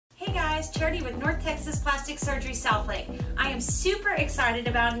guys, Charity with North Texas Plastic Surgery Southlake. I am super excited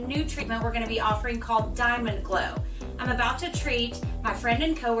about a new treatment we're going to be offering called DiamondGlow. I'm about to treat my friend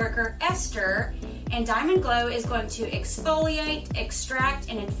and coworker Esther, and DiamondGlow is going to exfoliate, extract,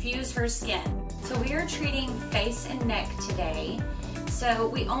 and infuse her skin. So we are treating face and neck today. So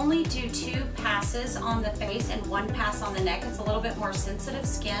we only do 2 passes on the face and 1 pass on the neck. It's a little bit more sensitive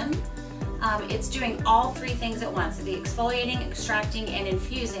skin. It's doing all 3 things at once, the exfoliating, extracting, and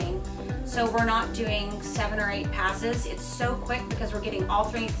infusing. So we're not doing 7 or 8 passes. It's so quick because we're getting all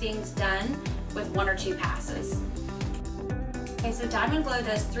 3 things done with 1 or 2 passes. Okay, so DiamondGlow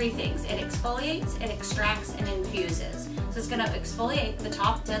does 3 things. It exfoliates, it extracts, and infuses. So it's gonna exfoliate the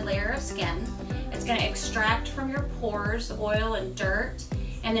top dead layer of skin. It's gonna extract from your pores, oil and dirt,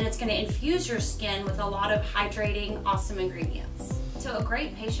 and then it's gonna infuse your skin with a lot of hydrating, awesome ingredients. So a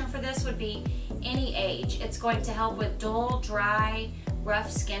great patient for this would be any age. It's going to help with dull, dry,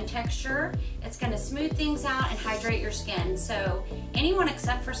 rough skin texture. It's going to smooth things out and hydrate your skin. So anyone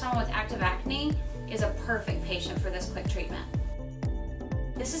except for someone with active acne is a perfect patient for this quick treatment.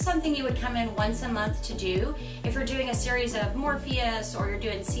 This is something you would come in once a month to do. If you're doing a series of Morpheus or you're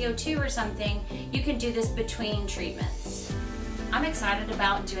doing CO2 or something, you can do this between treatments. I'm excited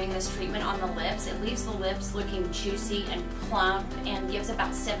about doing this treatment on the lips. It leaves the lips looking juicy and plump and gives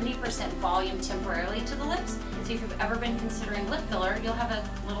about 70% volume temporarily to the lips. So if you've ever been considering lip filler, you'll have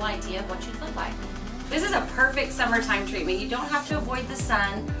a little idea of what you'd look like. This is a perfect summertime treatment. You don't have to avoid the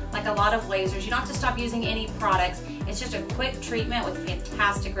sun like a lot of lasers. You don't have to stop using any products. It's just a quick treatment with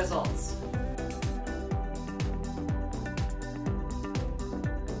fantastic results.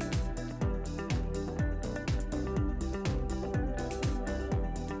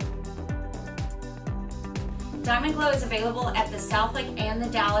 DiamondGlow is available at the Southlake and the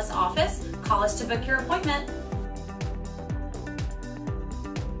Dallas office. Call us to book your appointment.